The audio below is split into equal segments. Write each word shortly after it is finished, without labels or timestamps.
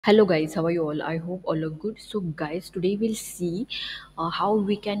Hello guys, how are you all? I hope all are good. So guys, today we'll see how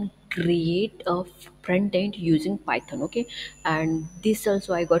we can create a front end using Python. Okay, and this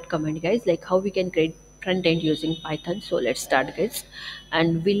also I got comment guys, like how we can create front end using Python. So let's start guys,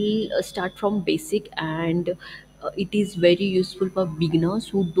 and we'll start from basic, and it is very useful for beginners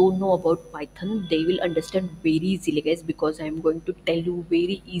who don't know about Python. They will understand very easily guys, because I am going to tell you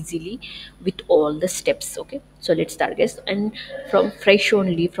very easily with all the steps. Okay, so let's start guys, and from fresh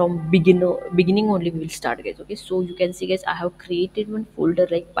only, from beginning only we will start guys. Okay, so you can see guys, I have created one folder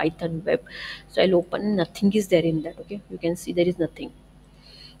like Python web. So I'll open, nothing is there in that. Okay, you can see there is nothing.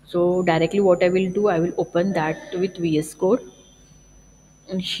 So directly what I will do, I will open that with VS Code,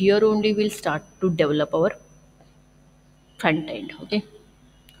 and here only we'll start to develop our front end. Okay,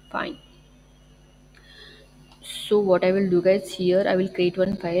 fine. So what I will do guys, here I will create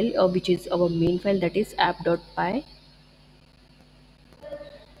one file which is our main file, that is app.py.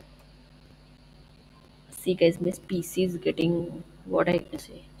 See guys, my PC is getting, what I can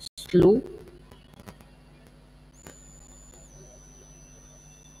say, slow.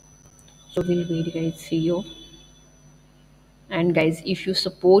 So we'll wait guys here. And guys, if you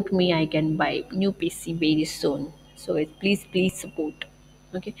support me, I can buy new PC very soon. So guys, please support.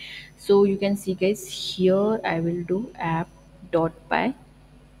 Okay, so you can see guys, here I will do app.py.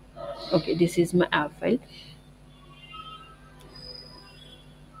 Okay, this is my app file.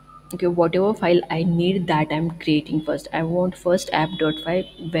 Okay, whatever file I need, that I'm creating first. I want first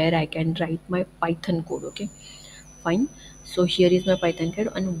app.py where I can write my Python code. Okay, fine. So here is my Python code,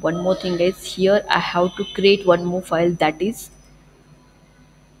 and one more thing guys, here I have to create one more file, that is,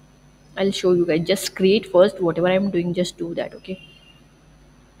 I'll show you guys. Just create first, whatever I'm doing, just do that. Okay,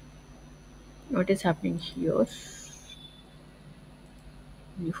 what is happening here?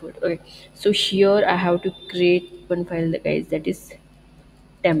 Okay, so here I have to create one file guys, that is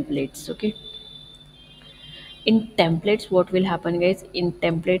templates. Okay, in templates what will happen guys, in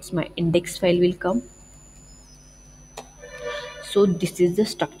templates my index file will come. So this is the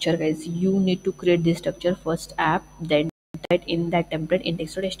structure guys, you need to create this structure first, app, then that in that template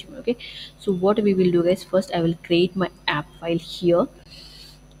index.html. Okay, so what we will do guys, first I will create my app file here,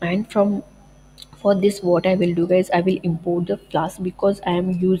 and from for this what I will do guys, I will import the Flask, because I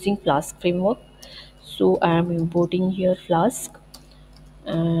am using Flask framework. So I am importing here Flask,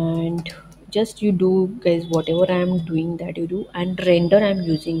 and just you do guys whatever I am doing, that you do. And render I am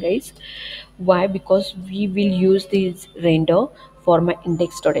using guys, why? Because we will use this render for my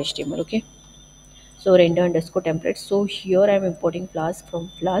index.html. Okay, so render underscore templates. So here I am importing Flask from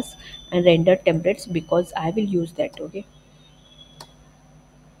Flask, and render templates, because I will use that. Okay,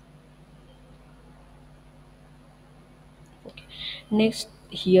 next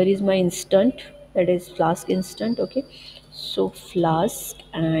here is my instant, that is Flask instant. Okay, so Flask,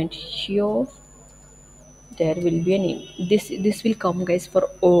 and here there will be a name. This will come guys for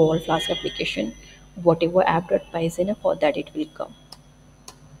all Flask application, whatever app.py is in, for that it will come.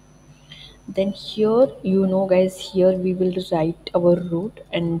 Then here, you know guys, here we will write our root.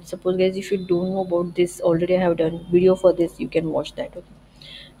 And suppose guys, if you don't know about this, already I have done video for this, you can watch that. Okay,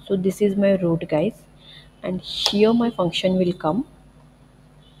 so this is my root guys, and here my function will come.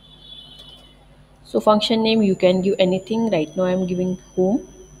 So function name you can give anything. Right now I am giving home.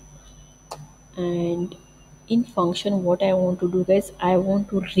 And in function what I want to do guys, I want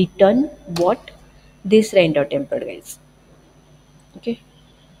to return what, this render template guys. Okay,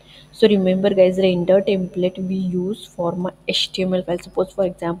 so remember guys, render template we use for my HTML file. Suppose for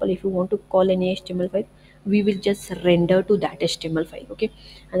example, if you want to call any HTML file, we will just render to that HTML file. Okay,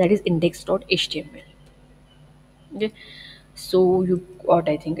 and that is index.html. Okay, so you, what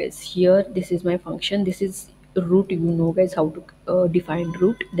I think is, here this is my function, this is root. You know guys how to define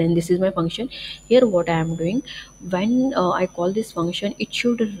root. Then this is my function. Here what I am doing, when I call this function, it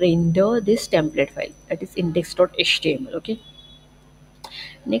should render this template file, that is index.html. Okay,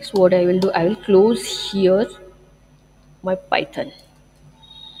 next what I will do, I will close here my Python.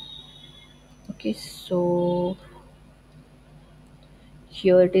 Okay, so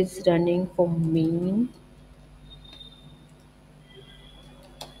here it is running for main.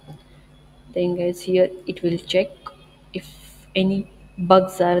 Then guys, here it will check if any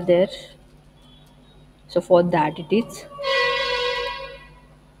bugs are there. So for that it is.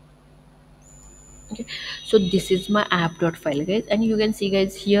 Okay, so this is my app.file guys, and you can see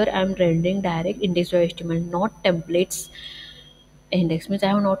guys, here I'm rendering direct index.html, not templates. Index means I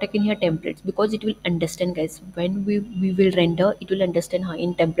have not taken here templates, because it will understand guys, when we will render, it will understand how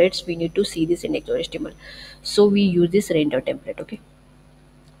in templates we need to see this index.html. So we use this render template. Okay,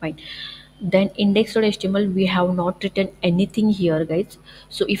 fine. Then index.html, we have not written anything here, guys.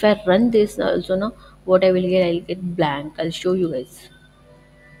 So if I run this also now, what I will get, I'll get blank. I'll show you guys.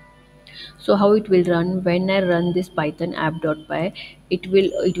 So how it will run when I run this python app.py, it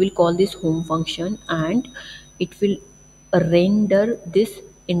will call this home function, and it will render this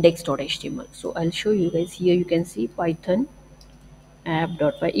index.html. So I'll show you guys. Here you can see python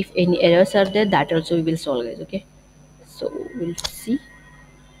app.py. If any errors are there, that also we will solve, guys. Okay, so we'll see.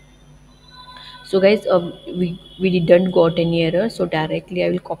 So guys, we didn't got any error, so directly I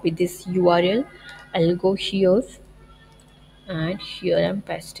will copy this url. I'll go here, and here I'm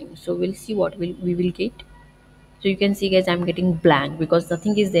pasting. So we'll see what we will get. So you can see, guys, I'm getting blank because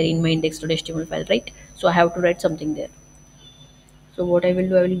nothing is there in my index.html file, right? So I have to write something there. So what I will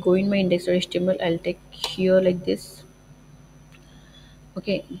do, I will go in my index.html. I'll take here like this.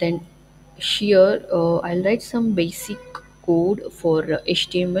 Okay, then here I'll write some basic code for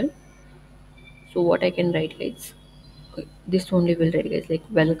html. So what I can write, guys, this only will write, guys, like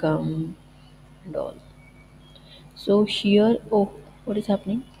welcome and all. So here, oh, what is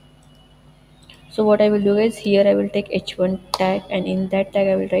happening? So what I will do, guys, here I will take h1 tag, and in that tag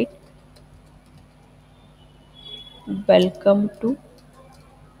I will write welcome to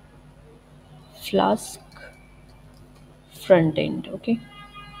Flask front end. Okay,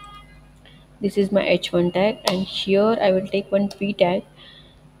 this is my h1 tag, and here I will take one p tag.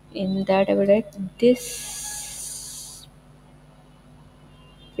 In that I will write this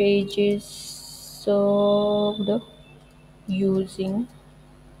page is served using,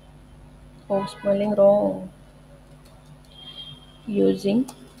 oh, spelling wrong, using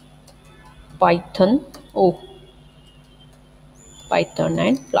python, oh, python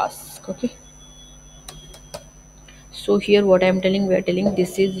and Flask. Okay, so here what I am telling, we are telling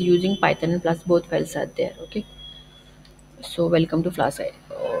this is using python and Flask, both files are there. Okay, so welcome to Flask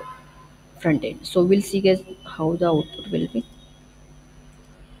front end. So we'll see, guys, how the output will be.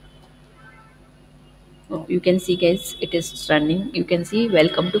 Oh, you can see, guys, it is running. You can see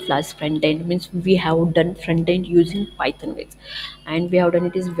welcome to Flask front end, means we have done front end using python, guys, and we have done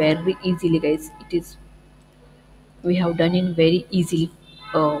it is very easily, guys. It is, we have done in very easily,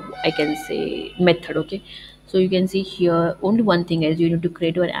 I can say, method. Okay, so you can see here only one thing is you need to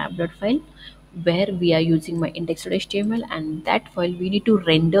create an app.file where we are using my index.html, and that file we need to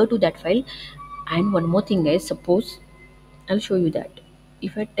render to that file. And one more thing, guys, suppose I'll show you that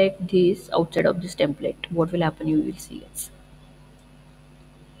if I take this outside of this template, what will happen, you will see, guys.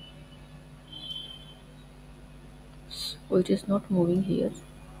 So it is not moving here.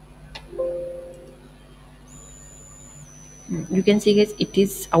 You can see, guys, it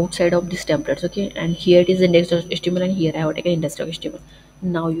is outside of this templates. Okay, and here it is index.html, and here I have taken index.html.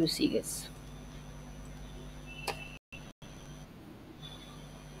 Now you see, guys,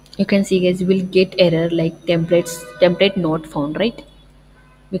 you can see, guys, will get error like template not found, right?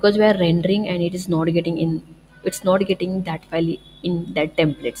 Because we are rendering and it is not getting in, it's not getting that file in that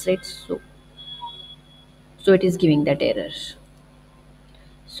templates, right? So it is giving that error.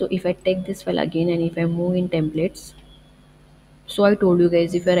 So if I take this file again, and if I move in templates, so I told you,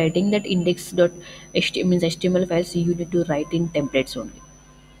 guys, if you're writing that index.html means html files, you need to write in templates only.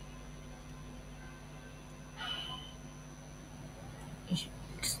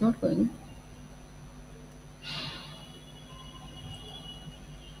 It's not going.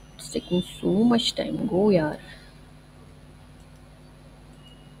 It's taking so much time. Go, yeah.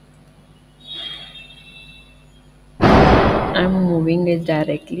 I'm moving it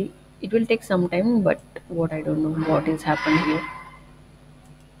directly. It will take some time, but what, I don't know what is happening here.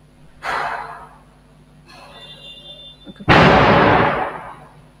 Okay.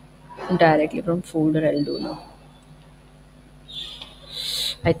 Directly from folder I'll do now.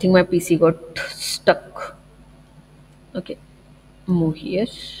 I think my PC got stuck. Okay, move here.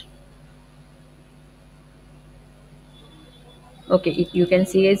 Okay, if you can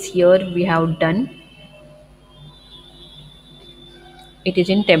see, is here we have done, it is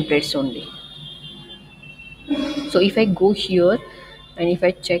in templates only. So if I go here and if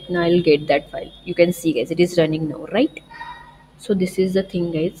I check now, I'll get that file. You can see, guys, it is running now, right? So this is the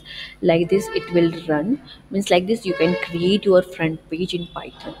thing, guys, like this it will run, means like this you can create your front page in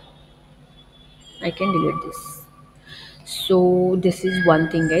python. I can delete this. So this is one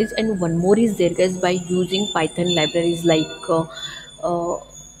thing, guys, and one more is there, guys, by using python libraries like uh,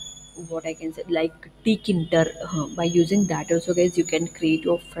 what I can say, like tkinter, by using that also, guys, you can create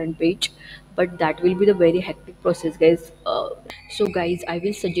your front page, but that will be the very hectic process, guys. So guys, I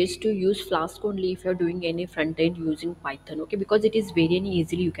will suggest to use Flask only if you're doing any front end using python. Okay, because it is very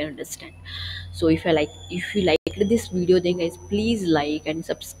easily you can understand. So if you like this video, then guys, please like and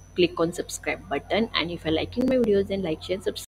subscribe click on subscribe button, and if you're liking my videos, then like, share, subscribe.